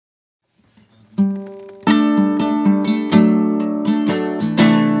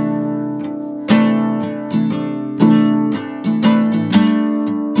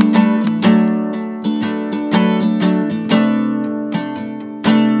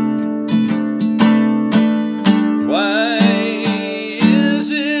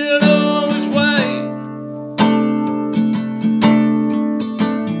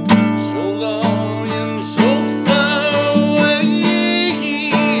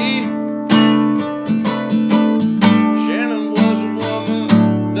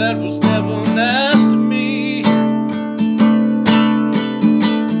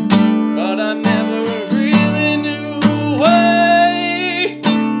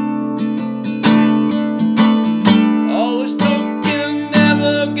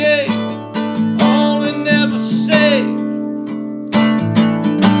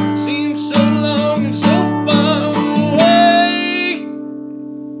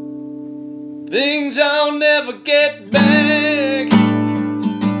things I'll never get back.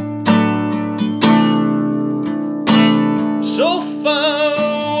 So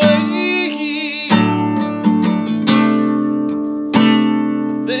far away,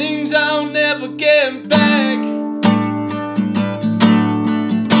 things I'll never get back.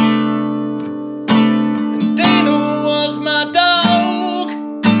 And Dana was my dog,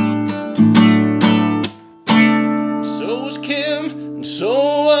 so was Kim, and so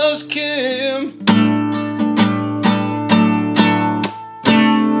was Kim.